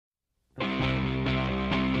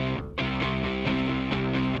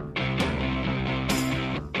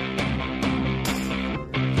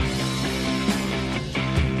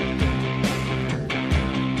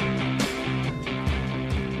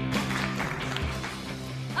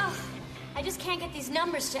can't get these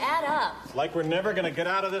numbers to add up. It's like we're never going to get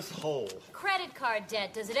out of this hole. Credit card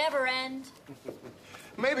debt, does it ever end?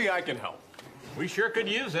 Maybe I can help. We sure could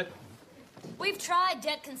use it. We've tried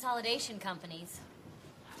debt consolidation companies.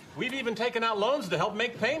 We've even taken out loans to help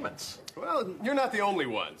make payments. Well, you're not the only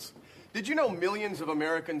ones. Did you know millions of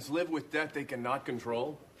Americans live with debt they cannot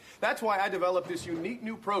control? That's why I developed this unique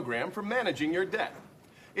new program for managing your debt.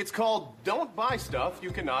 It's called Don't Buy Stuff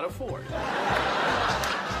You Cannot Afford.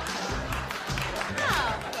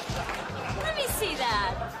 Oh, let me see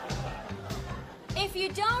that. If you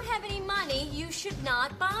don't have any money, you should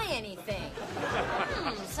not buy anything.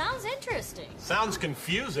 Sounds interesting. Sounds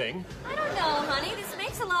confusing. I don't know, honey. This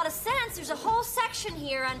makes a lot of sense. There's a whole section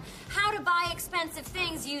here on how to buy expensive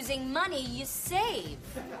things using money you save.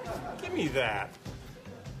 Give me that.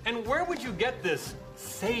 And where would you get this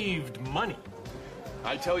saved money?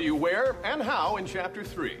 I tell you where and how in Chapter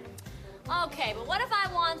 3. Okay, but what if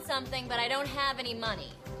I want something but I don't have any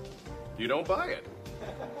money? You don't buy it.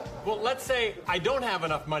 Well, let's say I don't have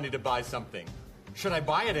enough money to buy something. Should I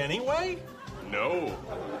buy it anyway? No.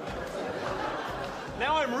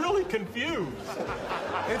 Now I'm really confused.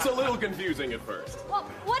 It's a little confusing at first. Well,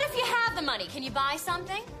 what if you have the money? Can you buy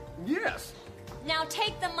something? Yes. Now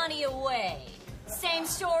take the money away. Same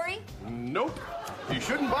story? Nope. You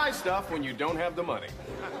shouldn't buy stuff when you don't have the money.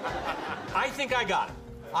 I think I got it.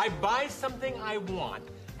 I buy something I want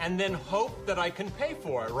and then hope that I can pay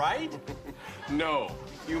for it, right? No.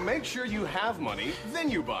 You make sure you have money, then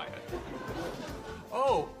you buy it.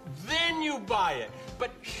 Oh, then you buy it.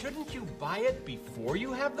 But shouldn't you buy it before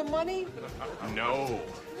you have the money? No.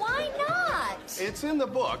 Why not? It's in the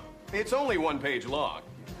book. It's only 1 page long.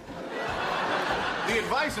 The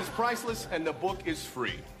advice is priceless and the book is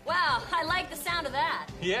free. Wow, I like the sound of that.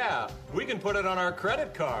 Yeah, we can put it on our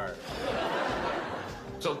credit card.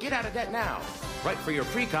 So get out of debt now. Write for your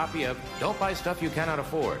free copy of Don't Buy Stuff You Cannot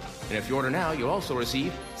Afford. And if you order now, you'll also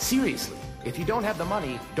receive Seriously, If You Don't Have the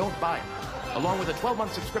Money, Don't Buy It, along with a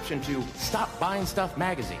 12-month subscription to Stop Buying Stuff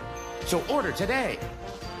magazine. So order today.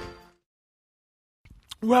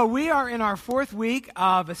 Well, we are in our 4th week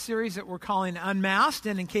of a series that we're calling Unmasked.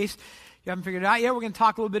 And in case you haven't figured it out yet, we're going to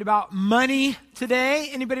talk a little bit about money today.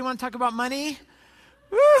 Anybody want to talk about money?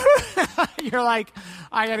 You're like,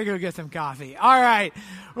 I got to go get some coffee. All right.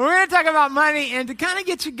 We're going to talk about money, and to kind of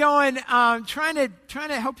get you going, trying to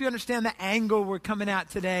help you understand the angle we're coming at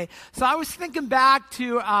today. So I was thinking back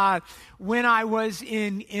to when I was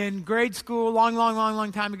in grade school,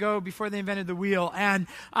 long time ago, before they invented the wheel. And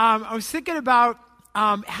I was thinking about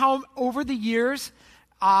how over the years,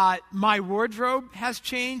 my wardrobe has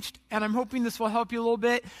changed, and I'm hoping this will help you a little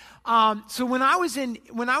bit. So when I was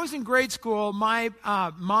in grade school, my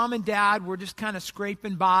mom and dad were just kind of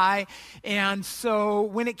scraping by, and so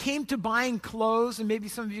when it came to buying clothes, and maybe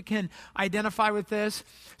some of you can identify with this.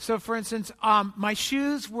 So for instance, my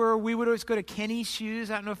shoes we would always go to Kenny's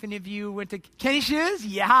Shoes. I don't know if any of you went to Kenny's Shoes.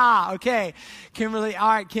 Yeah, okay, Kimberly. All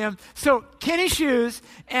right, Kim. So Kenny's Shoes,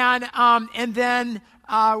 and then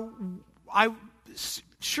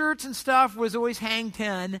shirts and stuff was always Hang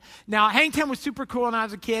 10. Now, Hang 10 was super cool when I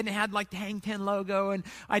was a kid, and it had like the Hang 10 logo, and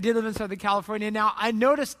I did live in Southern California. Now, I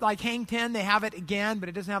noticed like Hang 10, they have it again, but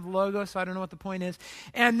it doesn't have the logo, so I don't know what the point is.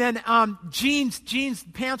 And then jeans,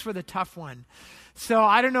 pants were the tough one. So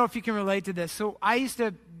I don't know if you can relate to this. So I used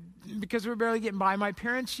to, because we were barely getting by, my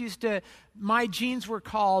parents my jeans were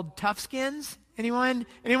called Tough Skins. Anyone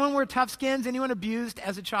wear Tough Skins? Anyone abused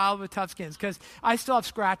as a child with Tough Skins? Because I still have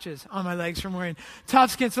scratches on my legs from wearing Tough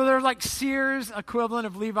Skins. So they're like Sears equivalent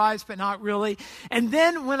of Levi's, but not really. And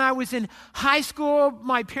then when I was in high school,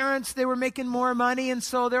 my parents, they were making more money. And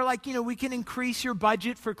so they're like, we can increase your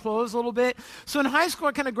budget for clothes a little bit. So in high school,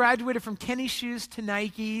 I kind of graduated from Kenny's Shoes to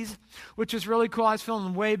Nikes, which was really cool. I was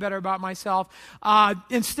feeling way better about myself.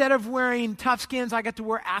 Instead of wearing Tough Skins, I got to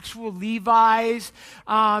wear actual Levi's.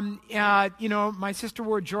 My sister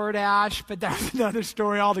wore Jordache, but that's another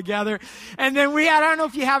story altogether. And then I don't know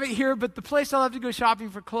if you have it here, but the place I love to go shopping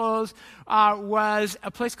for clothes was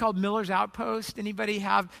a place called Miller's Outpost. Anybody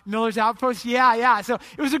have Miller's Outpost? Yeah. So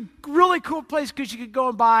it was a really cool place because you could go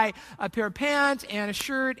and buy a pair of pants and a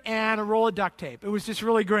shirt and a roll of duct tape. It was just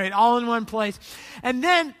really great, all in one place. And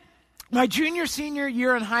then my senior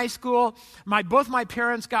year in high school, both my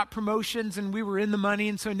parents got promotions and we were in the money,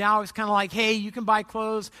 and so now it's kind of like, hey, you can buy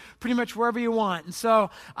clothes pretty much wherever you want. And so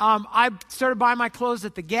I started buying my clothes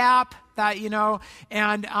at the Gap,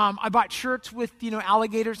 and I bought shirts with,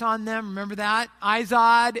 alligators on them. Remember that?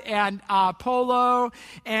 Izod and Polo,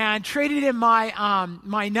 and traded in my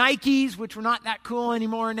Nikes, which were not that cool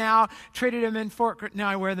anymore now. Traded them in for, now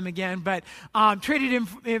I wear them again, but traded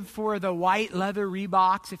in for the white leather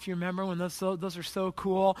Reeboks, if you remember, when those are so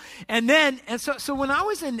cool. And so when I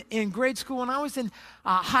was in grade school, when I was in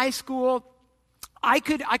high school, I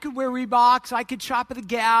could wear Reeboks, I could shop at the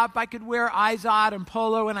Gap, I could wear Izod and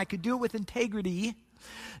Polo, and I could do it with integrity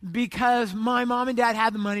because my mom and dad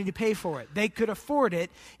had the money to pay for it. They could afford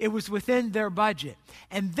it. It was within their budget.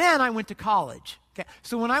 And then I went to college. Okay.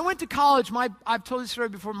 So when I went to college, I've told this story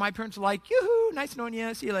before, my parents were like, yoo-hoo, nice knowing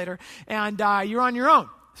you, see you later, and you're on your own.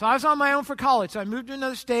 So I was on my own for college. So I moved to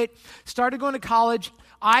another state, started going to college.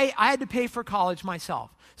 I had to pay for college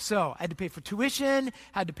myself. So I had to pay for tuition,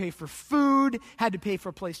 had to pay for food, had to pay for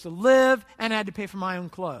a place to live, and I had to pay for my own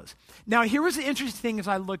clothes. Now, here was the interesting thing as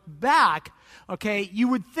I look back, okay, you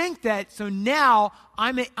would think that, so now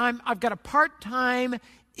I've got a part-time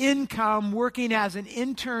income working as an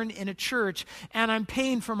intern in a church, and I'm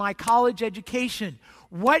paying for my college education.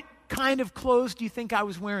 What kind of clothes do you think I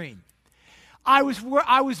was wearing? I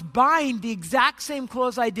was buying the exact same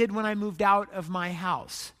clothes I did when I moved out of my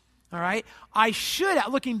house. All right?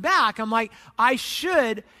 Looking back, I'm like, I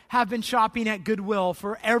should have been shopping at Goodwill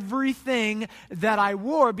for everything that I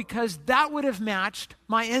wore because that would have matched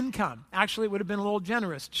my income. Actually, it would have been a little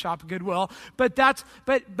generous to shop at Goodwill, but that's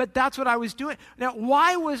what I was doing. Now,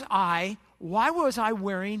 why was I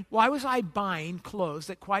buying clothes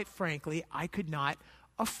that, quite frankly, I could not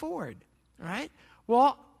afford? All right?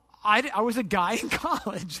 Well, I was a guy in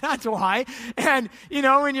college. That's why. And,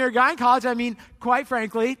 when you're a guy in college, quite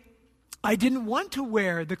frankly, I didn't want to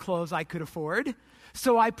wear the clothes I could afford,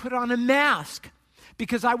 so I put on a mask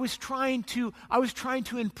because I was trying to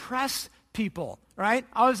impress people, right?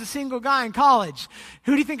 I was a single guy in college.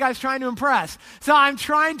 Who do you think I was trying to impress? So I'm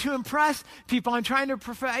trying to impress people. I'm trying to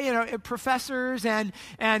professors and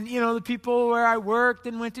the people where I worked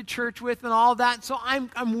and went to church with and all that. So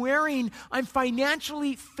I'm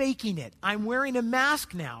financially faking it. I'm wearing a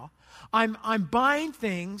mask now. I'm buying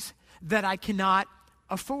things that I cannot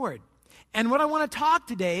afford. And what I want to talk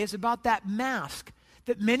today is about that mask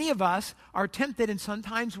that many of us are tempted and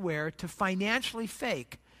sometimes wear to financially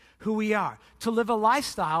fake who we are, to live a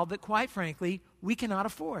lifestyle that, quite frankly, we cannot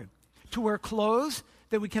afford, to wear clothes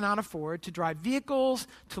that we cannot afford, to drive vehicles,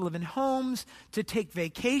 to live in homes, to take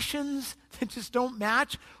vacations that just don't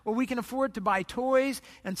match, or we can afford to buy toys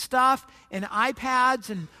and stuff and iPads.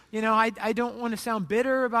 And, I don't want to sound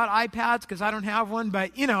bitter about iPads because I don't have one,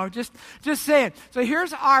 but, just saying. So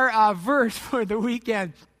here's our verse for the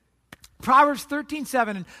weekend. Proverbs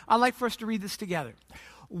 13:7, and I'd like for us to read this together.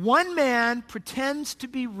 One man pretends to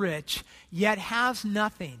be rich, yet has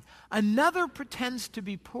nothing. Another pretends to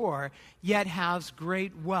be poor, yet has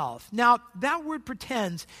great wealth. Now, that word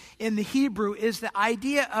pretends in the Hebrew is the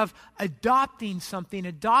idea of adopting something.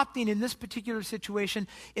 Adopting, in this particular situation,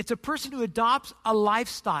 it's a person who adopts a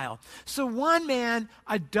lifestyle. So one man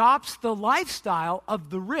adopts the lifestyle of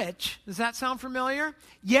the rich. Does that sound familiar?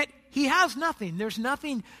 Yet he has nothing. There's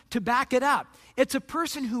nothing to back it up. It's a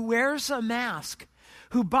person who wears a mask,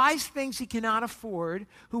 who buys things he cannot afford,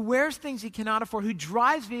 who wears things he cannot afford, who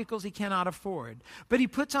drives vehicles he cannot afford. But he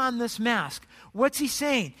puts on this mask. What's he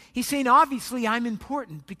saying? He's saying, obviously, I'm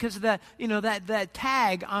important because of that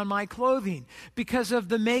tag on my clothing, because of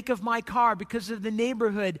the make of my car, because of the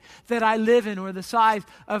neighborhood that I live in, or the size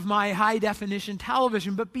of my high-definition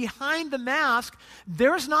television. But behind the mask,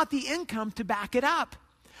 there's not the income to back it up.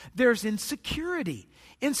 There's insecurity.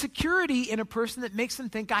 Insecurity in a person that makes them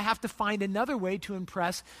think I have to find another way to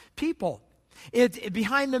impress people.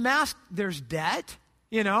 Behind the mask, there's debt,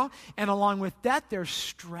 and along with debt, there's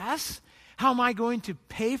stress. How am I going to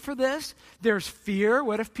pay for this? There's fear.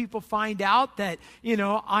 What if people find out that,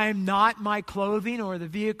 I'm not my clothing or the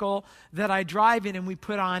vehicle that I drive in, and we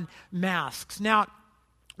put on masks? Now,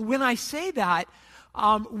 when I say that,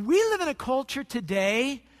 we live in a culture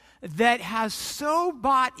today that has so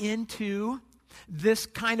bought into this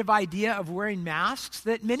kind of idea of wearing masks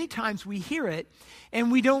that many times we hear it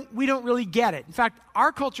and we don't really get it. In fact,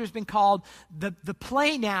 our culture has been called the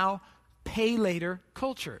play now, pay later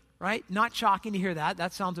culture, right? Not shocking to hear that.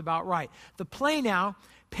 That sounds about right. The play now,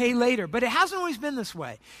 pay later. But it hasn't always been this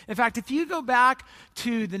way. In fact, if you go back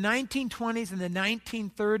to the 1920s and the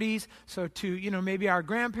 1930s, so to, maybe our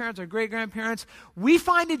grandparents, our great-grandparents, we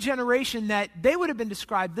find a generation that they would have been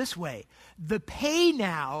described this way: the pay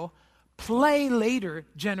now, play later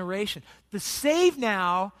generation. The save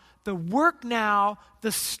now, the work now,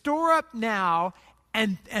 the store up now,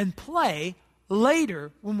 and play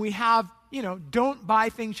later when we have, don't buy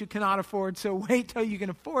things you cannot afford, so wait till you can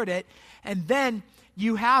afford it, and then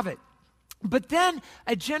you have it. But then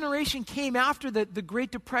a generation came after the Great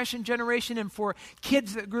Depression generation, and for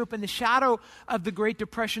kids that grew up in the shadow of the Great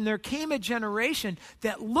Depression, there came a generation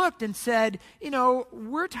that looked and said,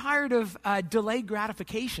 we're tired of delayed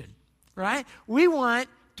gratification, right? We want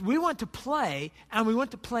to play, and we want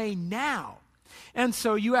to play now. And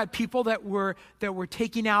so you had people that were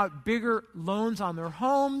taking out bigger loans on their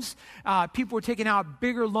homes. People were taking out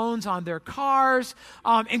bigger loans on their cars,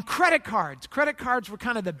 and credit cards. Credit cards were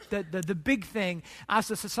kind of the big thing as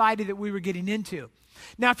a society that we were getting into.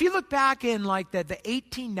 Now, if you look back in like the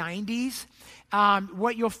 1890s,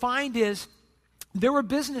 what you'll find is there were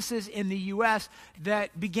businesses in the U.S.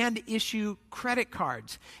 that began to issue credit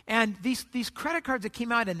cards. And these credit cards that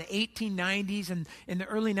came out in the 1890s and in the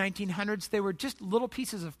early 1900s, they were just little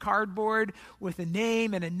pieces of cardboard with a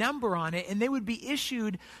name and a number on it. And they would be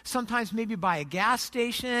issued sometimes maybe by a gas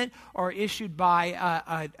station or issued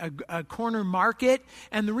by a corner market.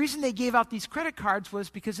 And the reason they gave out these credit cards was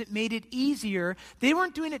because it made it easier. They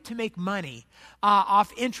weren't doing it to make money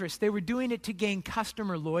off interest. They were doing it to gain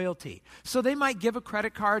customer loyalty. So they might give a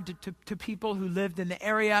credit card to people who lived in the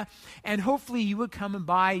area, and hopefully you would come and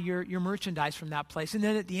buy your merchandise from that place. And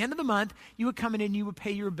then at the end of the month, you would come in and you would pay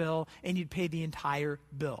your bill, and you'd pay the entire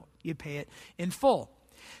bill. You'd pay it in full.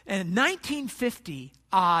 And in 1950,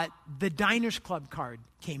 the Diners Club card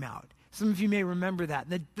came out. Some of you may remember that.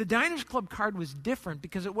 The Diners Club card was different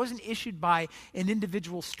because it wasn't issued by an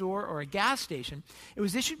individual store or a gas station. It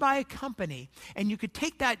was issued by a company, and you could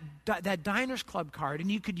take that Diners Club card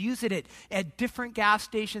and you could use it at different gas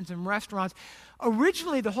stations and restaurants.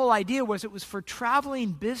 Originally, the whole idea was it was for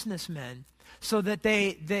traveling businessmen so that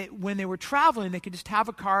they when they were traveling, they could just have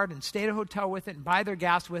a card and stay at a hotel with it and buy their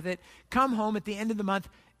gas with it, come home at the end of the month,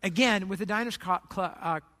 again, with a Diners Club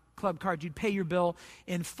card, you'd pay your bill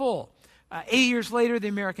in full. 8 years later, the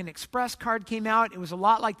American Express card came out. It was a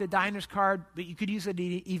lot like the Diners card, but you could use it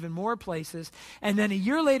even more places. And then a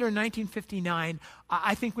year later, in 1959,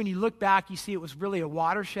 I think when you look back, you see it was really a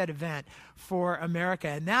watershed event for America,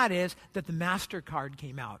 and that is that the MasterCard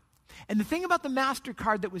came out. And the thing about the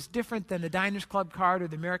MasterCard that was different than the Diners Club card or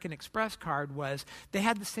the American Express card was they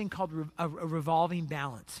had this thing called a revolving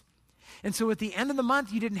balance. And so at the end of the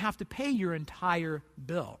month, you didn't have to pay your entire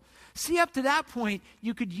bill. See, up to that point,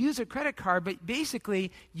 you could use a credit card, but basically,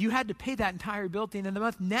 you had to pay that entire bill at the end of the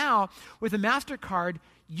month. Now, with a MasterCard,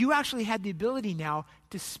 you actually had the ability now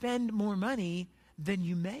to spend more money than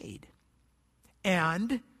you made.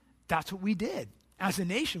 And that's what we did. As a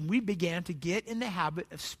nation, we began to get in the habit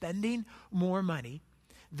of spending more money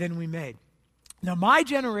than we made. Now, my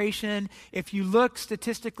generation, if you look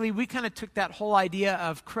statistically, we kind of took that whole idea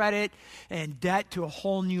of credit and debt to a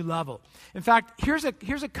whole new level. In fact, here's a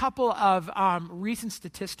couple of recent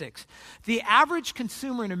statistics. The average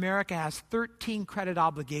consumer in America has 13 credit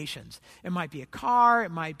obligations. It might be a car, it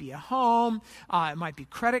might be a home, it might be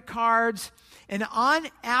credit cards. And on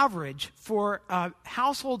average, for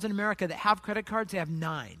households in America that have credit cards, they have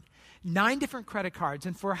 9 different credit cards.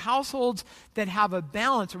 And for households that have a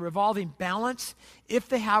balance, a revolving balance, if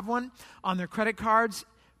they have one on their credit cards,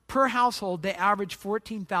 per household, they average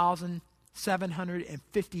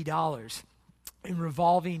 $14,750 in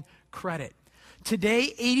revolving credit.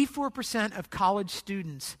 Today, 84% of college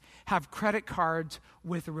students have credit cards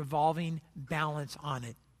with a revolving balance on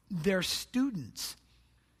it. They're students.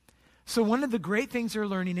 So one of the great things they're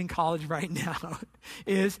learning in college right now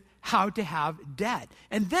is how to have debt.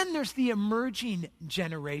 And then there's the emerging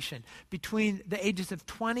generation between the ages of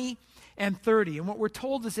 20 and 30. And what we're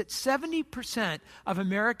told is that 70% of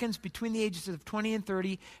Americans between the ages of 20 and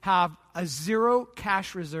 30 have a zero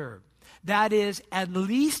cash reserve. That is at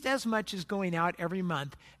least as much as going out every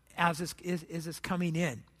month as is coming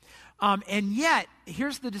in. And yet,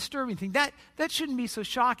 here's the disturbing thing. That shouldn't be so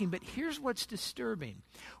shocking, but here's what's disturbing.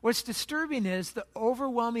 What's disturbing is the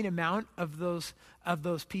overwhelming amount of those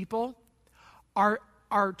people are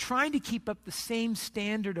trying to keep up the same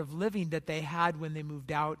standard of living that they had when they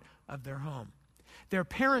moved out of their home. Their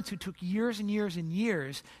parents who took years and years and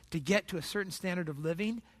years to get to a certain standard of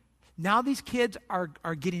living, now these kids are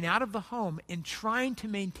getting out of the home and trying to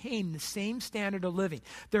maintain the same standard of living.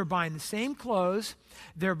 They're buying the same clothes,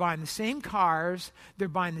 they're buying the same cars, they're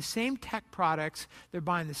buying the same tech products, they're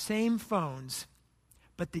buying the same phones,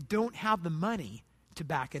 but they don't have the money to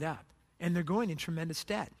back it up. And they're going in tremendous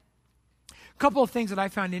debt. A couple of things that I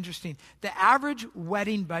found interesting. The average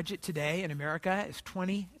wedding budget today in America is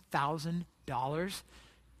 $20,000.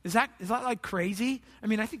 Is that like crazy? I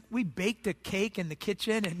mean, I think we baked a cake in the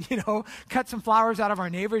kitchen and, cut some flowers out of our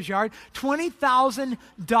neighbor's yard.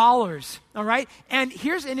 $20,000, all right? And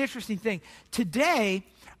here's an interesting thing. Today,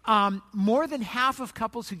 more than half of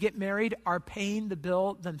couples who get married are paying the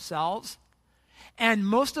bill themselves. And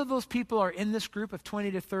most of those people are in this group of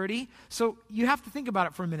 20 to 30. So you have to think about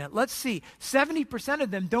it for a minute. Let's see. 70%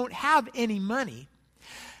 of them don't have any money.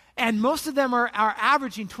 And most of them are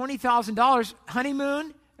averaging $20,000.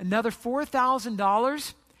 Honeymoon, another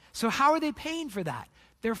 $4,000. So how are they paying for that?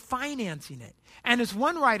 They're financing it. And as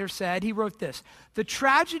one writer said, he wrote this: the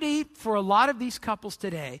tragedy for a lot of these couples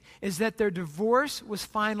today is that their divorce was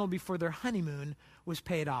final before their honeymoon was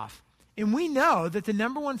paid off. And we know that the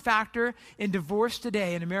number one factor in divorce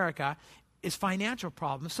today in America is financial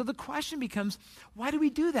problems. So the question becomes, why do we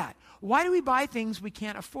do that? Why do we buy things we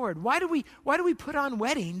can't afford? Why do we put on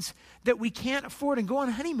weddings that we can't afford and go on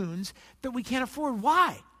honeymoons that we can't afford?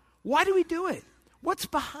 Why? Why do we do it? What's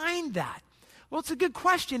behind that? Well, it's a good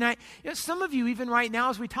question. Some of you, even right now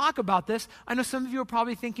as we talk about this, I know some of you are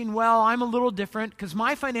probably thinking, well, I'm a little different because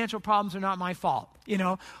my financial problems are not my fault.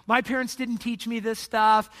 My parents didn't teach me this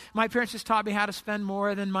stuff. My parents just taught me how to spend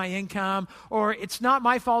more than my income. Or it's not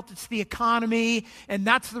my fault, it's the economy, and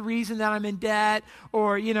that's the reason that I'm in debt.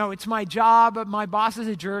 Or, it's my job, but my boss is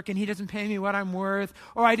a jerk and he doesn't pay me what I'm worth.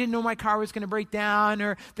 Or I didn't know my car was going to break down,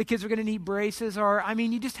 or the kids are going to need braces. Or,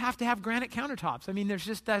 you just have to have granite countertops.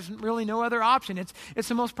 There's really no other option. It's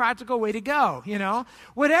the most practical way to go,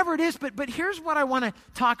 Whatever it is, but here's what I want to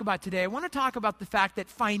talk about today. I want to talk about the fact that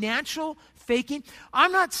financial faking,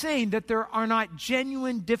 I'm not saying that there are not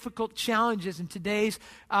genuine, difficult challenges in today's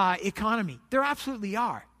economy. There absolutely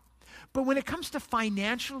are. But when it comes to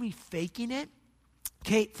financially faking it,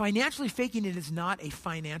 financially faking it is not a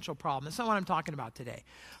financial problem. That's not what I'm talking about today.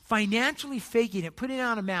 Financially faking it, putting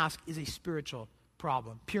on a mask, is a spiritual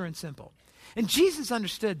problem, pure and simple. And Jesus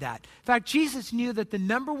understood that. In fact, Jesus knew that the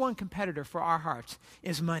number one competitor for our hearts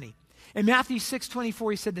is money. In Matthew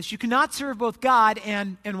 6:24, he said this: you cannot serve both God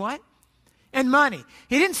and what? And money.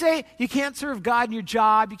 He didn't say you can't serve God in your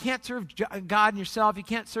job, you can't serve God in yourself, you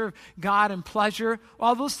can't serve God in pleasure.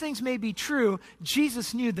 While those things may be true,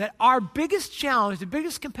 Jesus knew that our biggest challenge, the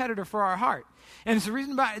biggest competitor for our heart, and it's the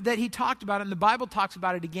reason that he talked about it, and the Bible talks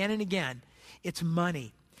about it again and again, it's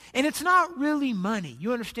money. And it's not really money.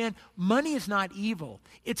 You understand? Money is not evil.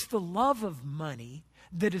 It's the love of money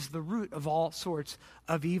that is the root of all sorts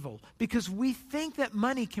of evil. Because we think that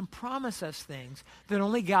money can promise us things that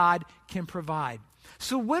only God can provide.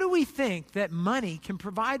 So what do we think that money can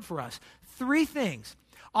provide for us? 3 things.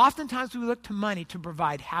 Oftentimes we look to money to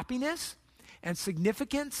provide happiness and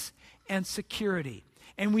significance and security.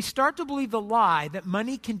 And we start to believe the lie that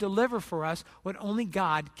money can deliver for us what only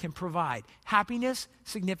God can provide: happiness,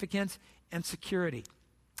 significance, and security.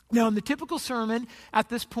 Now, in the typical sermon at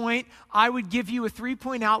this point, I would give you a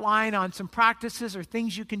 3-point outline on some practices or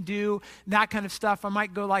things you can do, that kind of stuff. I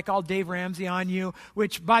might go like all Dave Ramsey on you,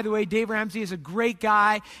 which, by the way, Dave Ramsey is a great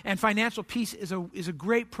guy, and Financial Peace is a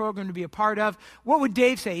great program to be a part of. What would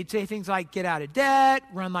Dave say? He'd say things like get out of debt,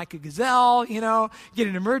 run like a gazelle, get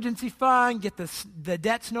an emergency fund, get the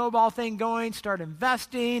debt snowball thing going, start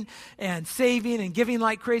investing and saving and giving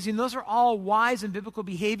like crazy. And those are all wise and biblical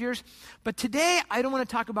behaviors. But today, I don't want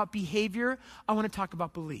to talk about behavior, I want to talk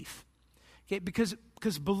about belief. Okay, because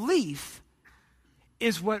belief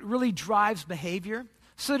is what really drives behavior.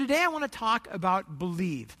 So today I want to talk about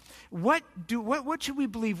believe. What should we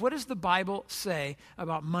believe? What does the Bible say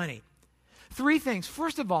about money? 3 things.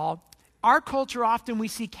 First of all, our culture often we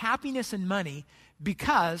seek happiness in money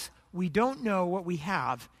because we don't know what we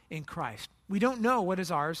have in Christ. We don't know what is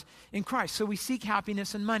ours in Christ. So we seek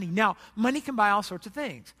happiness in money. Now, money can buy all sorts of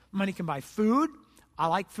things. Money can buy food. I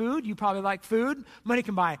like food. You probably like food. Money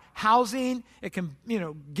can buy housing. It can,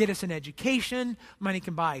 get us an education. Money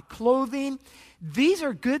can buy clothing. These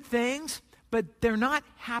are good things, but they're not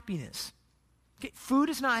happiness. Okay? Food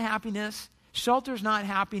is not happiness. Shelter is not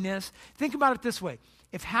happiness. Think about it this way.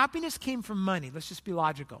 If happiness came from money, let's just be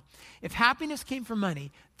logical. If happiness came from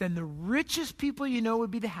money, then the richest people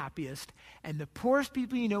would be the happiest, and the poorest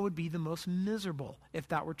people would be the most miserable, if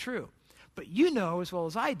that were true. But you know as well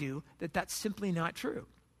as I do that that's simply not true.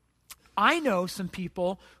 I know some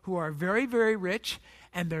people who are very, very rich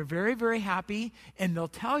and they're very, very happy, and they'll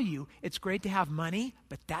tell you it's great to have money,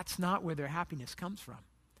 but that's not where their happiness comes from.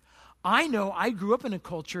 I know I grew up in a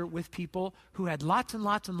culture with people who had lots and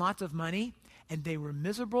lots and lots of money, and they were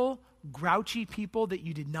miserable, grouchy people that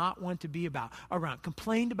you did not want to be around,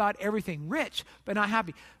 complained about everything, rich but not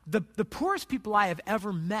happy. The poorest people I have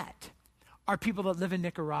ever met are people that live in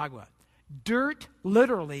Nicaragua.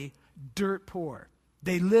 Literally dirt poor.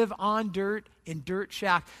 They live on dirt in dirt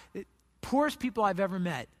shack. Poorest people I've ever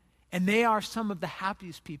met. And they are some of the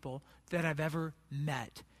happiest people that I've ever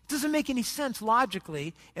met. It doesn't make any sense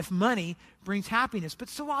logically if money brings happiness. But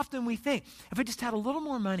so often we think, if I just had a little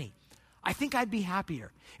more money, I think I'd be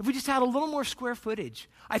happier. If we just had a little more square footage,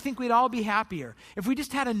 I think we'd all be happier. If we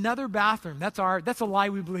just had another bathroom, that's a lie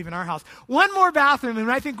we believe in our house. One more bathroom, and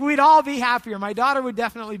I think we'd all be happier. My daughter would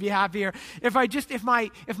definitely be happier. If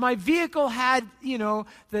my vehicle had,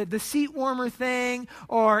 the seat warmer thing,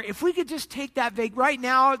 or if we could just take that right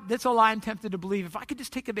now, that's a lie I'm tempted to believe. If I could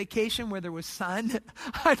just take a vacation where there was sun,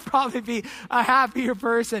 I'd probably be a happier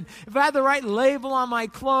person. If I had the right label on my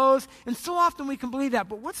clothes, and so often we can believe that.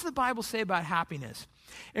 But what's the Bible say about happiness?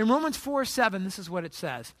 In Romans 4:7, this is what it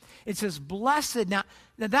says. It says, blessed. Now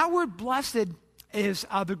that word blessed is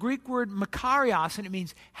the Greek word makarios, and it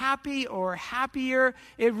means happy or happier.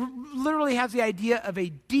 It literally has the idea of a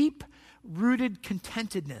deep-rooted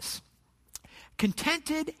contentedness.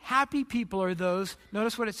 Contented, happy people are those,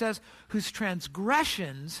 notice what it says, whose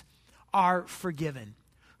transgressions are forgiven,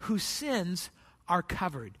 whose sins are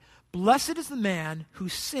covered. Blessed is the man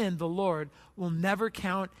whose sin the Lord will never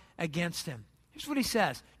count against him. Here's what he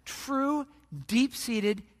says. True,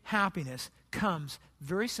 deep-seated happiness comes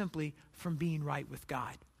very simply from being right with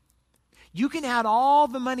God. You can add all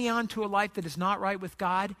the money onto a life that is not right with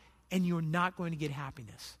God, and you're not going to get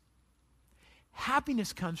happiness.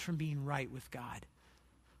 Happiness comes from being right with God.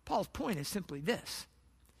 Paul's point is simply this.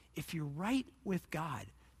 If you're right with God,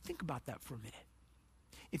 think about that for a minute.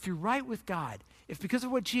 If you're right with God, if because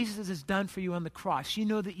of what Jesus has done for you on the cross, you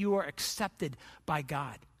know that you are accepted by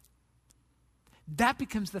God, that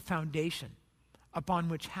becomes the foundation upon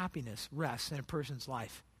which happiness rests in a person's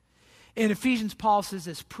life. In Ephesians, Paul says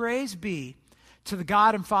this, praise be to the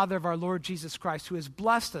God and Father of our Lord Jesus Christ, who has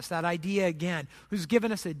blessed us, that idea again, who's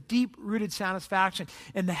given us a deep-rooted satisfaction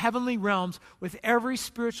in the heavenly realms with every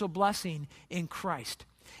spiritual blessing in Christ.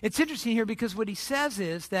 It's interesting here because what he says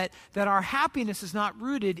is that our happiness is not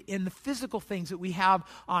rooted in the physical things that we have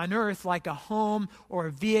on earth, like a home or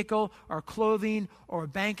a vehicle or clothing or a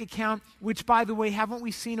bank account, which, by the way, haven't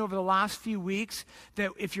we seen over the last few weeks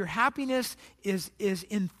that if your happiness is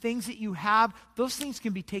in things that you have, those things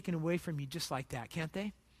can be taken away from you just like that, can't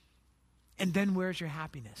they? And then where's your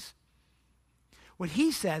happiness? What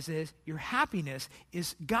he says is your happiness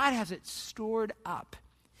is God has it stored up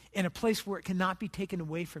in a place where it cannot be taken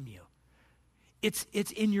away from you. It's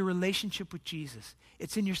in your relationship with Jesus.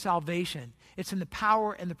 It's in your salvation. It's in the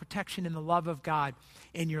power and the protection and the love of God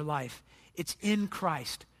in your life. It's in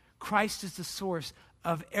Christ. Christ is the source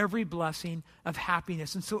of every blessing of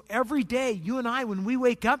happiness. And so every day, you and I, when we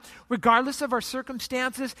wake up, regardless of our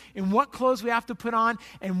circumstances and what clothes we have to put on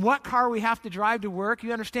and what car we have to drive to work,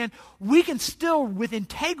 you understand, we can still, with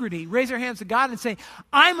integrity, raise our hands to God and say,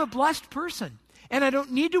 I'm a blessed person. And I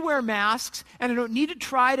don't need to wear masks, and I don't need to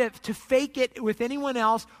try to fake it with anyone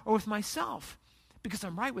else or with myself, because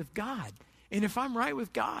I'm right with God. And if I'm right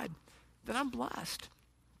with God, then I'm blessed.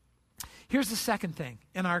 Here's the second thing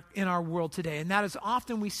in our world today, and that is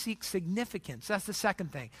often we seek significance. That's the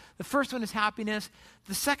second thing. The first one is happiness.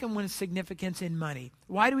 The second one is significance in money.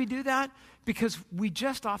 Why do we do that? Because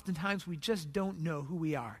oftentimes we just don't know who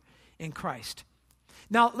we are in Christ.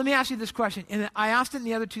 Now, let me ask you this question. And I asked it in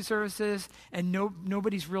the other two services, and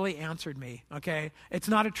nobody's really answered me, okay? It's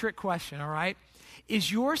not a trick question, all right?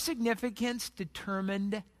 Is your significance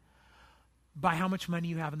determined by how much money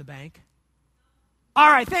you have in the bank? All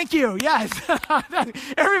right, thank you. Yes.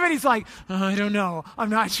 Everybody's like, I don't know. I'm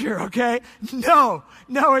not sure, okay? No,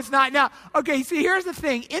 it's not. Now, okay, see, here's the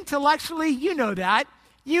thing. Intellectually, you know that.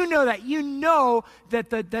 You know that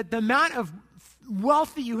the amount of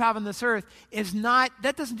wealth that you have on this earth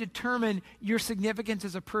that doesn't determine your significance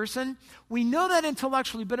as a person. We know that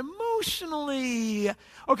intellectually, but emotionally,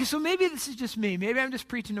 okay, so maybe this is just me. Maybe I'm just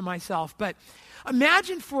preaching to myself, but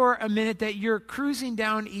imagine for a minute that you're cruising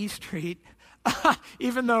down E Street,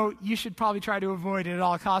 even though you should probably try to avoid it at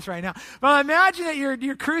all costs right now. But imagine that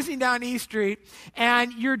you're cruising down E Street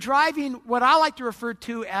and you're driving what I like to refer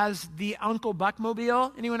to as the Uncle Buck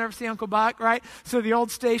mobile. Anyone ever see Uncle Buck, right? So the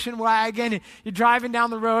old station wagon, and you're driving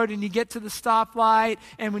down the road and you get to the stoplight,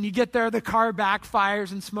 and when you get there, the car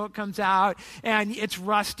backfires and smoke comes out and it's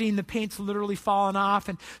rusting, the paint's literally falling off,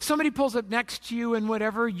 and somebody pulls up next to you in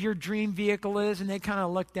whatever your dream vehicle is, and they kind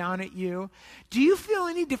of look down at you. Do you feel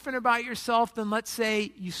any different about yourself than, let's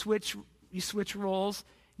say, you switch roles?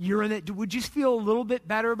 You're in it. Would you feel a little bit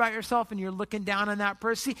better about yourself and you're looking down on that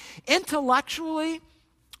person? See, intellectually,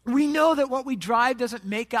 we know that what we drive doesn't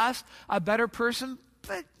make us a better person,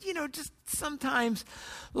 but, just sometimes,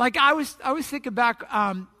 like I was thinking back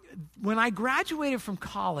when I graduated from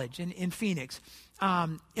college in Phoenix,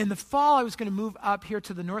 in the fall, I was going to move up here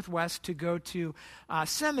to the Northwest to go to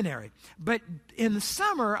seminary. But in the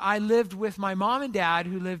summer, I lived with my mom and dad,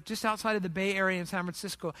 who lived just outside of the Bay Area in San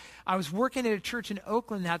Francisco. I was working at a church in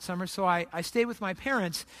Oakland that summer, so I stayed with my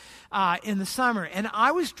parents in the summer. And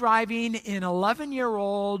I was driving an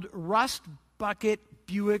 11-year-old rust bucket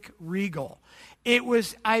Buick Regal. It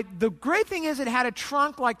was, the great thing is it had a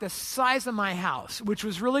trunk like the size of my house, which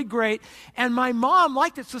was really great. And my mom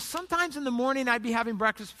liked it. So sometimes in the morning I'd be having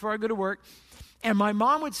breakfast before I go to work. And my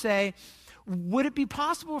mom would say, would it be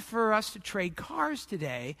possible for us to trade cars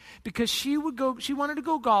today? Because she wanted to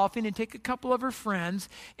go golfing and take a couple of her friends,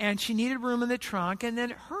 and she needed room in the trunk. And then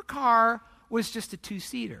her car was just a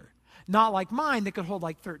 2-seater. Not like mine that could hold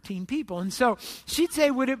like 13 people. And so she'd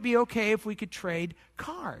say, would it be okay if we could trade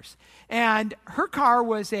cars? And her car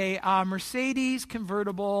was a Mercedes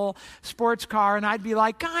convertible sports car. And I'd be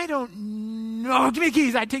like, I don't know. Give me the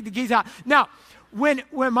keys. I'd take the keys out. Now, when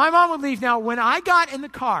my mom would leave, now, when I got in the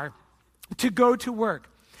car to go to work,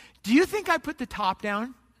 do you think I put the top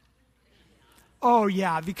down? Oh,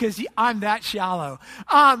 yeah, because I'm that shallow.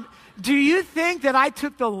 Do you think that I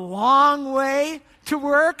took the long way to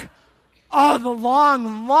work? Oh, the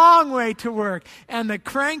long, long way to work. And they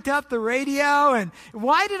cranked up the radio. And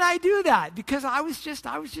why did I do that? Because I was just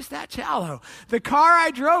that shallow. The car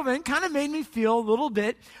I drove in kind of made me feel a little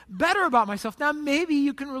bit better about myself. Now, maybe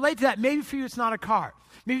you can relate to that. Maybe for you, it's not a car.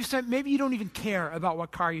 Maybe you don't even care about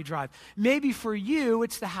what car you drive. Maybe for you,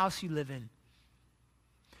 it's the house you live in.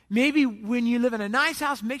 Maybe when you live in a nice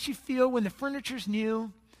house, it makes you feel when the furniture's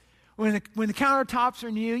new, when the countertops are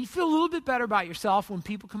new, you feel a little bit better about yourself when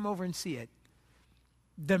people come over and see it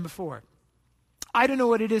than before. I don't know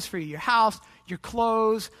what it is for you, your house, your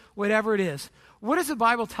clothes, whatever it is. What does the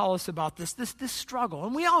Bible tell us about this struggle?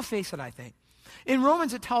 And we all face it, I think. In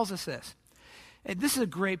Romans, it tells us this. And this is a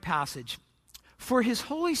great passage. For his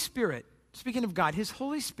Holy Spirit, speaking of God, his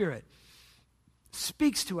Holy Spirit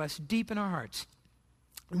speaks to us deep in our hearts.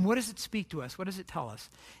 And what does it speak to us? What does it tell us?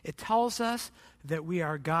 It tells us that we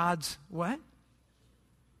are God's what?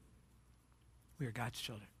 We are God's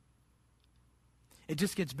children. It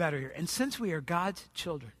just gets better here. And since we are God's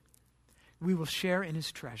children, we will share in his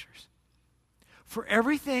treasures. For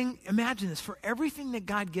everything, imagine this, for everything that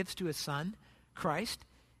God gives to his son, Christ,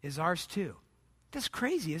 is ours too. That's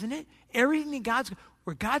crazy, isn't it? Everything that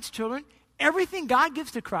we're God's children. Everything God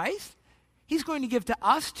gives to Christ, he's going to give to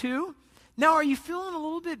us too. Now, are you feeling a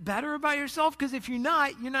little bit better about yourself? Because if you're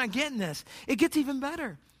not getting this. It gets even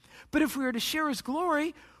better. But if we are to share his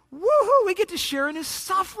glory, woohoo, we get to share in his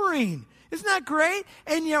suffering. Isn't that great?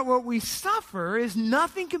 And yet what we suffer is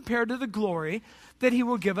nothing compared to the glory that he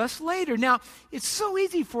will give us later. Now, it's so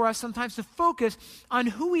easy for us sometimes to focus on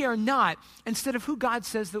who we are not instead of who God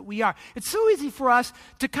says that we are. It's so easy for us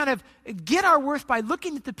to kind of get our worth by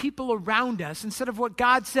looking at the people around us instead of what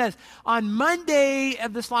God says. On Monday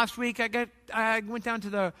of this last week, I went down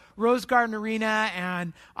to the Rose Garden Arena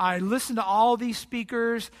and I listened to all these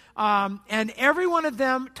speakers, and every one of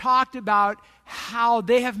them talked about how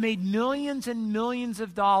they have made millions and millions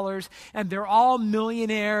of dollars, and they're all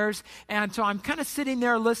millionaires. And so I'm kind of sitting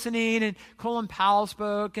there listening, and Colin Powell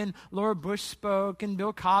spoke, and Laura Bush spoke, and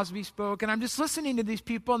Bill Cosby spoke, and I'm just listening to these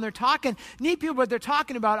people, and they're talking, neat people, but they're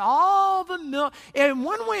talking about all the in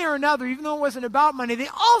one way or another, even though it wasn't about money, they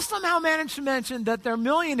all somehow managed to mention that they're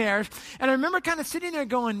millionaires. And I remember kind of sitting there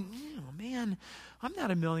going, oh man, I'm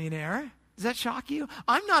not a millionaire. Does that shock you?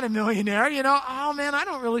 I'm not a millionaire, Oh man, I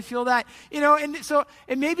don't really feel that, And so,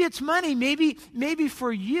 and maybe it's money. Maybe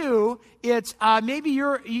for you, it's maybe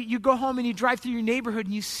you go home and you drive through your neighborhood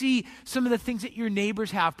and you see some of the things that your neighbors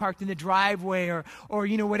have parked in the driveway, or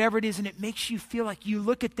whatever it is, and it makes you feel like you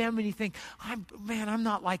look at them and you think, I'm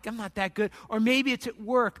not that good. Or maybe it's at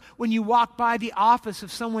work when you walk by the office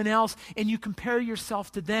of someone else and you compare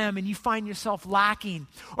yourself to them and you find yourself lacking.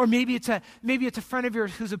 Or maybe it's a friend of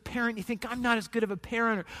yours who's a parent. You think, I'm not as good of a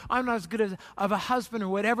parent, or I'm not as good of a husband, or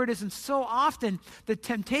whatever it is. And so often the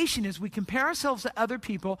temptation is we compare ourselves to other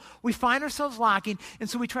people, we find ourselves lacking, and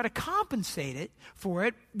so we try to compensate for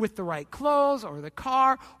it with the right clothes, or the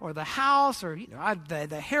car, or the house, or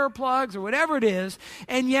the hair plugs, or whatever it is.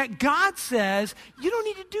 And yet God says, you don't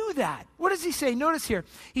need to do that. What does he say? Notice here.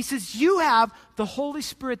 He says, you have the Holy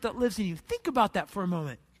Spirit that lives in you. Think about that for a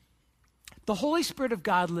moment. The Holy Spirit of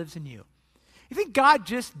God lives in you. You think God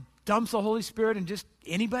just dumps the Holy Spirit in just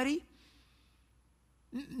anybody?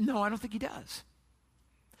 No, I don't think he does.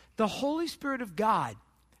 The Holy Spirit of God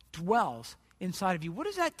dwells inside of you. What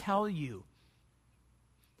does that tell you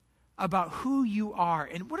about who you are?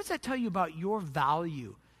 And what does that tell you about your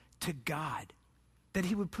value to God? that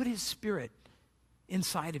he would put his Spirit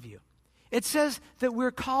inside of you. It says that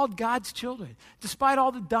we're called God's children. Despite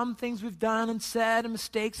all the dumb things we've done and said and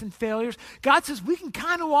mistakes and failures, God says we can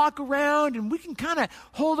kind of walk around and we can kind of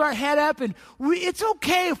hold our head up, and it's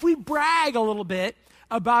okay if we brag a little bit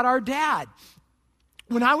about our dad.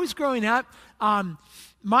 When I was growing up,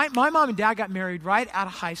 my mom and dad got married right out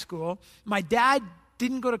of high school. My dad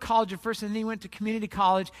didn't go to college at first, and then he went to community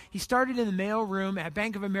college. He started in the mail room at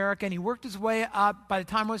Bank of America, and he worked his way up. By the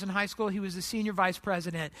time I was in high school, he was the senior vice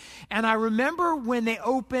president. And I remember when they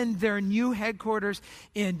opened their new headquarters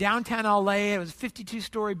in downtown LA. It was a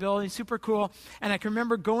 52-story building, super cool. And I can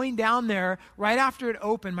remember going down there right after it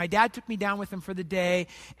opened. My dad took me down with him for the day.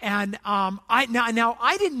 And I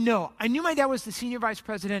didn't know. I knew my dad was the senior vice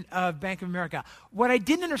president of Bank of America. What I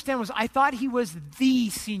didn't understand was I thought he was the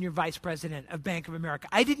senior vice president of Bank of America.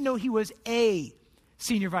 I didn't know he was a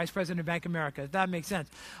senior vice president of Bank of America, if that makes sense.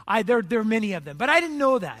 There are many of them, but I didn't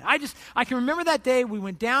know that. I can remember that day we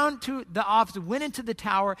went down to the office, went into the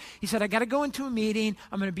tower. He said, I got to go into a meeting.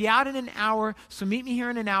 I'm going to be out in an hour, so meet me here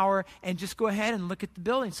in an hour and just go ahead and look at the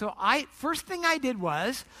building. So first thing I did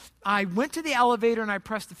was I went to the elevator and I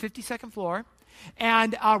pressed the 52nd floor,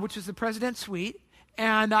 and which was the president's suite.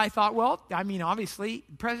 And I thought, well, I mean, obviously,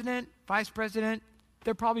 president, vice president,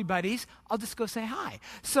 they're probably buddies. I'll just go say hi.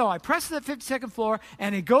 So I press the 52nd floor,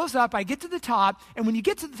 and it goes up. I get to the top, and when you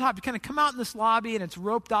get to the top, you kind of come out in this lobby, and it's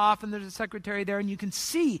roped off, and there's a secretary there, and you can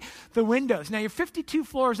see the windows. Now, you're 52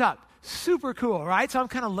 floors up. Super cool, right? So I'm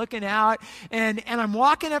kind of looking out, and I'm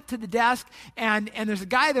walking up to the desk, and there's a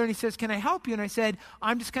guy there, and he says, can I help you? And I said,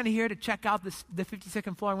 I'm just kind of here to check out the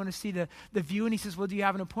 52nd floor. I want to see the view. And he says, well, do you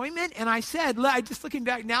have an appointment? And I said, just looking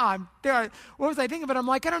back now, I'm there. What was I thinking? But I'm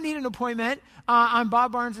like, I don't need an appointment. I'm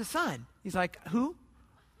Bob Barnes' son. He's like, who?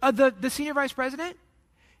 The senior vice president?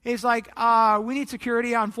 He's like, we need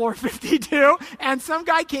security on floor 52. And some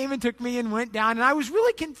guy came and took me and went down. And I was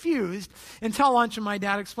really confused until lunch, and my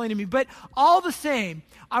dad explained to me. But all the same,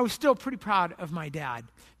 I was still pretty proud of my dad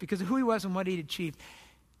because of who he was and what he'd achieved.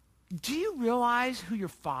 Do you realize who your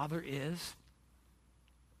father is?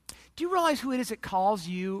 Do you realize who it is that calls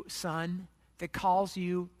you son, that calls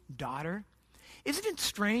you daughter? Isn't it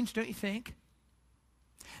strange, don't you think,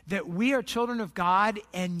 that we are children of God,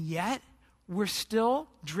 and yet we're still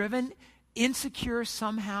driven, insecure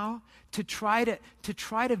somehow, to try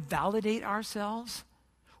to validate ourselves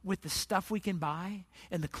with the stuff we can buy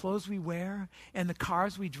and the clothes we wear and the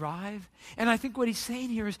cars we drive? And I think what he's saying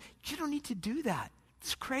here is, you don't need to do that.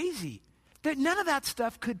 It's crazy. That none of that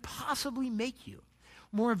stuff could possibly make you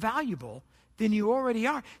more valuable than you already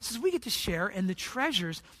are. It says we get to share in the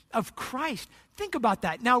treasures of Christ. Think about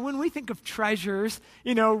that. Now, when we think of treasures,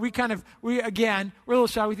 we're a little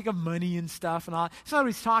shy. We think of money and stuff and all. That's not what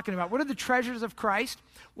he's talking about. What are the treasures of Christ?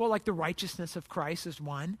 Well, like the righteousness of Christ is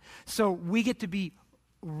one. So we get to be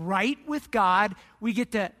right with God. We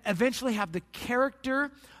get to eventually have the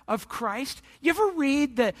character of Christ. You ever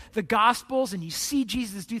read the Gospels and you see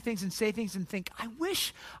Jesus do things and say things and think, I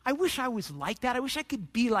wish I was like that. I wish I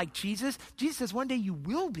could be like Jesus. Jesus says one day you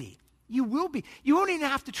will be. You will be. You won't even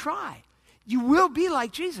have to try. You will be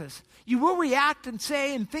like Jesus. You will react and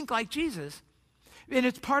say and think like Jesus. And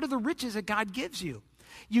it's part of the riches that God gives you.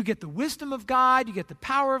 You get the wisdom of God, you get the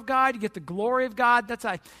power of God, you get the glory of God.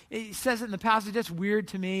 It says it in the passage. That's weird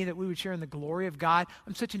to me that we would share in the glory of God.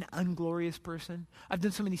 I'm such an unglorious person. I've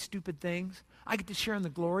done so many stupid things. I get to share in the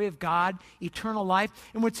glory of God, eternal life.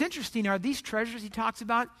 And what's interesting are these treasures he talks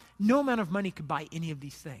about, no amount of money could buy any of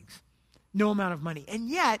these things. No amount of money. And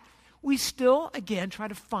yet, we still, again, try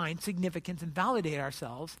to find significance and validate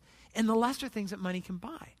ourselves in the lesser things that money can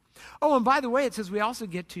buy. Oh, and by the way, it says we also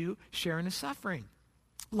get to share in his suffering.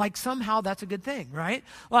 Like somehow that's a good thing, right?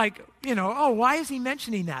 Like, why is he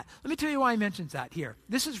mentioning that? Let me tell you why he mentions that here.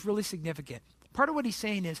 This is really significant. Part of what he's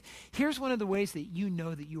saying is, here's one of the ways that you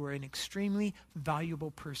know that you are an extremely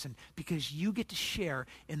valuable person, because you get to share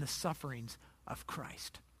in the sufferings of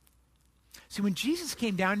Christ. See, when Jesus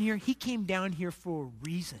came down here, he came down here for a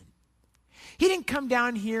reason. He didn't come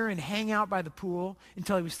down here and hang out by the pool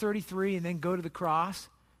until he was 33 and then go to the cross.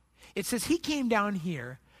 It says he came down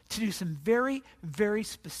here to do some very, very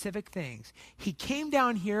specific things. He came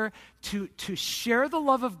down here to share the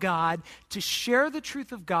love of God, to share the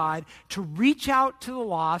truth of God, to reach out to the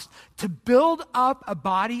lost, to build up a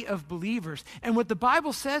body of believers. And what the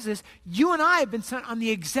Bible says is, you and I have been sent on the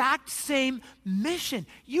exact same mission.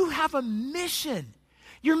 You have a mission.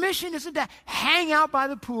 Your mission isn't to hang out by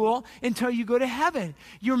the pool until you go to heaven.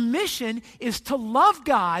 Your mission is to love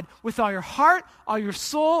God with all your heart, all your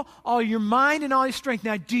soul, all your mind, and all your strength.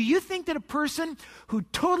 Now, do you think that a person who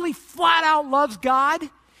totally flat out loves God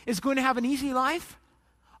is going to have an easy life?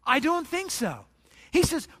 I don't think so. He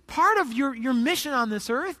says part of your mission on this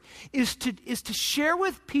earth is to share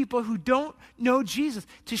with people who don't know Jesus,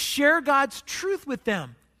 to share God's truth with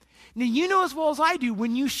them. Now, you know as well as I do,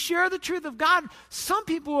 when you share the truth of God, some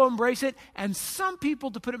people will embrace it, and some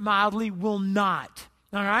people, to put it mildly, will not.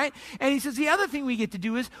 All right? And he says the other thing we get to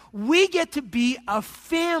do is we get to be a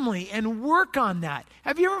family and work on that.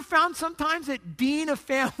 Have you ever found sometimes that being a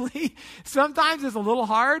family sometimes is a little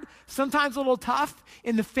hard, sometimes a little tough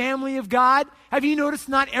in the family of God? Have you noticed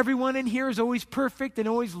not everyone in here is always perfect and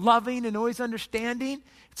always loving and always understanding?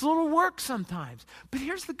 It's a little work sometimes. But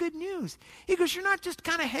here's the good news. He goes, you're not just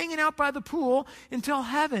kind of hanging out by the pool until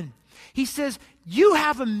heaven. He says, you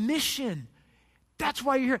have a mission. That's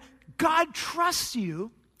why you're here. God trusts you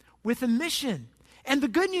with a mission. And the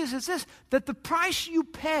good news is this, that the price you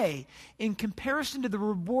pay in comparison to the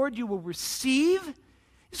reward you will receive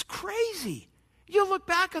is crazy. You'll look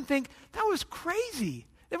back and think, that was crazy.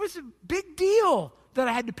 There was a big deal that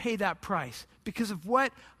I had to pay that price because of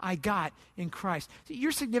what I got in Christ. See,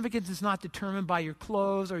 your significance is not determined by your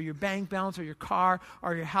clothes or your bank balance or your car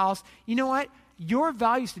or your house. You know what? Your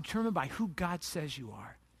value is determined by who God says you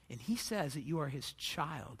are. And he says that you are his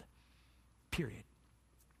child. Period.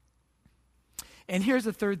 And here's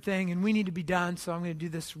the third thing, and we need to be done, so I'm going to do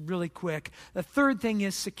this really quick. The third thing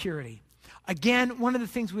is security. Again, one of the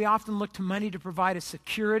things we often look to money to provide is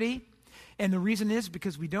security, and the reason is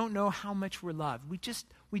because we don't know how much we're loved.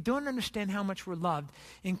 We don't understand how much we're loved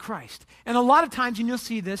in Christ. And a lot of times, and you'll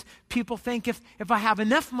see this, people think if I have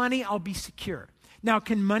enough money, I'll be secure. Now,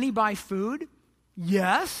 can money buy food?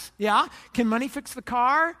 Yes. Yeah. Can money fix the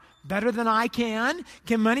car? Better than I can.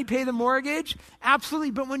 Can money pay the mortgage?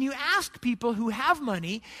 Absolutely. But when you ask people who have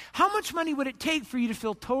money, how much money would it take for you to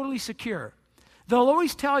feel totally secure? They'll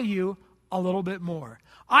always tell you a little bit more.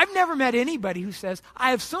 I've never met anybody who says,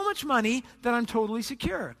 I have so much money that I'm totally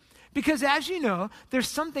secure. Because as you know, there's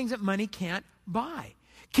some things that money can't buy.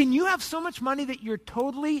 Can you have so much money that you're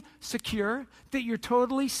totally secure, that you're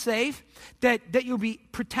totally safe, that you'll be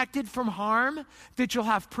protected from harm, that you'll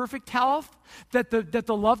have perfect health, that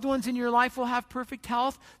the loved ones in your life will have perfect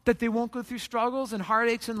health, that they won't go through struggles and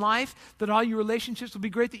heartaches in life, that all your relationships will be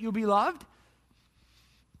great, that you'll be loved?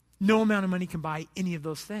 No amount of money can buy any of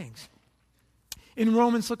those things. In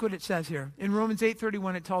Romans, look what it says here. In Romans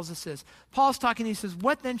 8:31, it tells us this. Paul's talking, he says,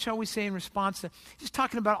 what then shall we say in response to, he's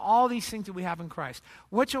talking about all these things that we have in Christ.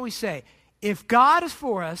 What shall we say? If God is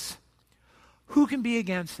for us, who can be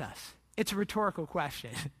against us? It's a rhetorical question.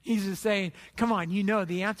 He's just saying, come on, you know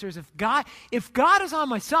the answer is if God is on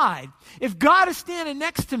my side, if God is standing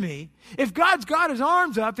next to me, if God's got his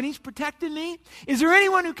arms up and he's protecting me, is there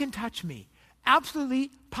anyone who can touch me?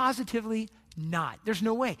 Absolutely, positively not. There's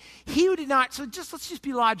no way. He who did not, let's just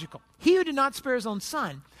be logical. He who did not spare his own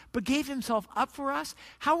son, but gave himself up for us,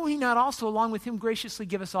 how will he not also along with him graciously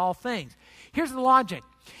give us all things? Here's the logic.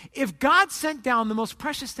 If God sent down the most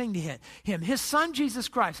precious thing to him, his son Jesus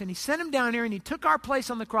Christ, and he sent him down here and he took our place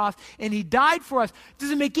on the cross and he died for us,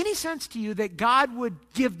 does it make any sense to you that God would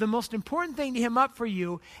give the most important thing to him up for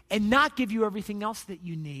you and not give you everything else that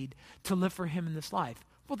you need to live for him in this life?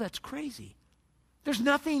 Well, that's crazy. There's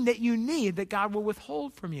nothing that you need that God will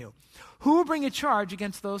withhold from you. Who will bring a charge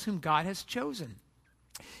against those whom God has chosen?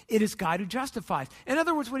 It is God who justifies. In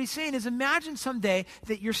other words, what he's saying is imagine someday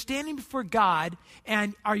that you're standing before God,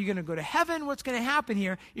 and are you going to go to heaven? What's going to happen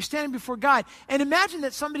here? You're standing before God, and imagine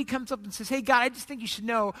that somebody comes up and says, hey, God, I just think you should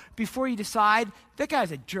know before you decide, that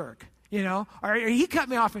guy's a jerk. Or he cut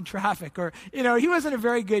me off in traffic, or, he wasn't a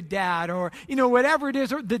very good dad, or, whatever it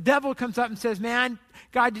is, or the devil comes up and says, man,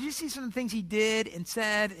 God, did you see some of the things he did and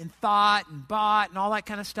said and thought and bought and all that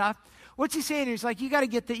kind of stuff? What's he saying? He's like, you got to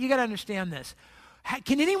get that, you got to understand this.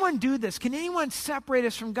 Can anyone do this? Can anyone separate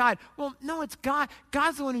us from God? Well, no, it's God.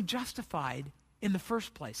 God's the one who justified in the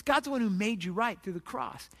first place. God's the one who made you right through the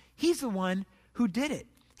cross. He's the one who did it.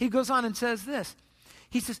 He goes on and says this.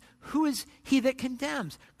 He says, who is he that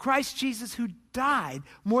condemns? Christ Jesus who died.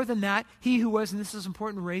 More than that, he who was, and this is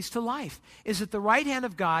important, raised to life, is at the right hand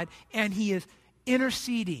of God, and he is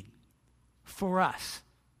interceding for us.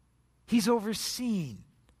 He's overseeing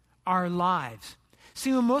our lives.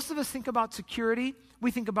 See, when most of us think about security,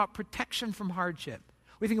 we think about protection from hardship.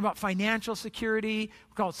 We think about financial security,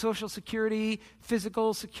 we call it social security,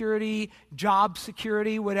 physical security, job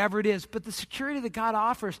security, whatever it is. But the security that God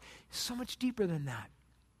offers is so much deeper than that.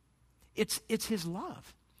 It's his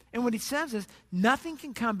love. And what he says is, nothing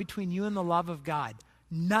can come between you and the love of God.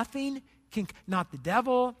 Nothing can, not the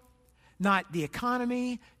devil, not the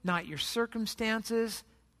economy, not your circumstances,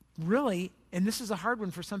 really, and this is a hard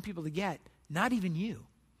one for some people to get, not even you.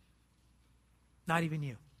 Not even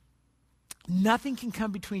you. Nothing can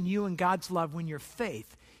come between you and God's love when your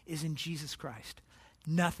faith is in Jesus Christ.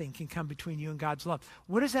 Nothing can come between you and God's love.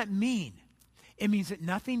 What does that mean? It means that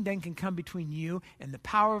nothing then can come between you and the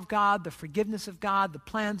power of God, the forgiveness of God, the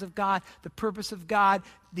plans of God, the purpose of God,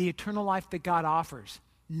 the eternal life that God offers.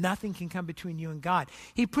 Nothing can come between you and God.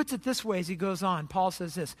 He puts it this way as he goes on. Paul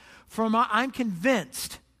says this, I'm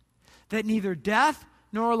convinced that neither death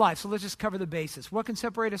nor life. So let's just cover the basis. What can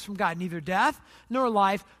separate us from God? Neither death nor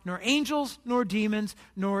life, nor angels, nor demons,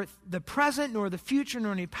 nor the present, nor the future,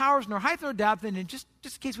 nor any powers, nor height, nor depth, and just in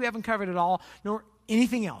case we haven't covered it all, nor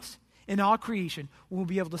anything else in all creation will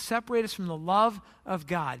be able to separate us from the love of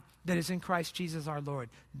God that is in Christ Jesus our Lord.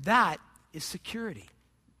 That is security.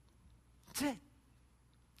 That's it.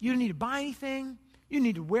 You don't need to buy anything. You don't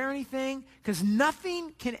need to wear anything, because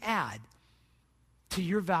nothing can add to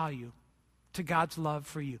your value, to God's love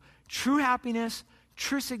for you. True happiness,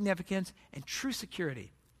 true significance, and true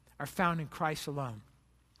security are found in Christ alone.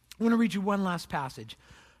 I want to read you one last passage.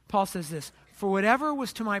 Paul says this, for whatever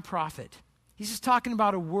was to my profit, he's just talking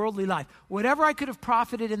about a worldly life. Whatever I could have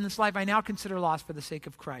profited in this life, I now consider loss for the sake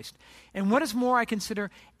of Christ. And what is more, I consider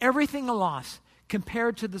everything a loss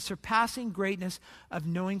compared to the surpassing greatness of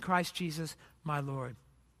knowing Christ Jesus, my Lord,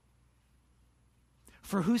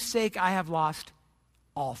 for whose sake I have lost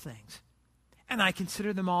all things. And I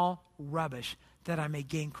consider them all rubbish that I may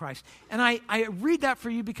gain Christ. And I read that for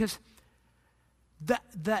you because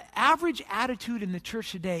the average attitude in the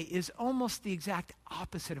church today is almost the exact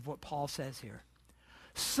opposite of what Paul says here.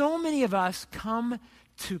 So many of us come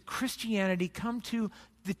to Christianity, come to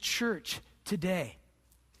the church today,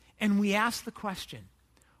 and we ask the question,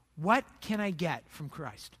 what can I get from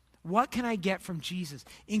Christ? What can I get from Jesus?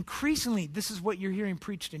 Increasingly, this is what you're hearing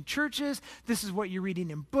preached in churches. This is what you're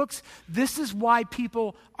reading in books. This is why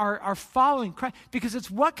people are following Christ, because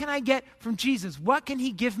it's what can I get from Jesus? What can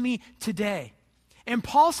he give me today? And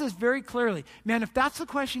Paul says very clearly, man, if that's the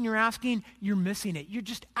question you're asking, you're missing it. You're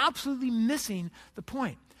just absolutely missing the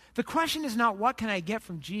point. The question is not what can I get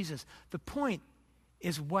from Jesus? The point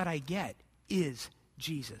is what I get is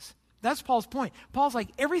Jesus. That's Paul's point. Paul's like,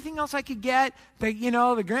 everything else I could get, the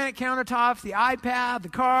granite countertops, the iPad, the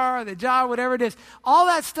car, the job, whatever it is, all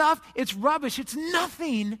that stuff, it's rubbish. It's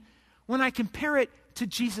nothing when I compare it to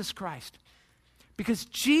Jesus Christ. Because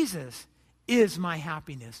Jesus is my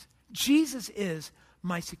happiness. Jesus is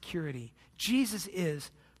my security. Jesus is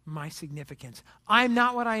my significance. I'm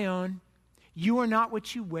not what I own. You are not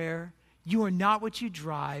what you wear. You are not what you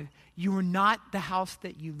drive. You are not the house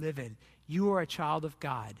that you live in. You are a child of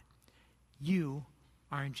God. You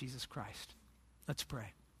are in Jesus Christ. Let's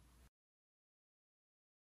pray.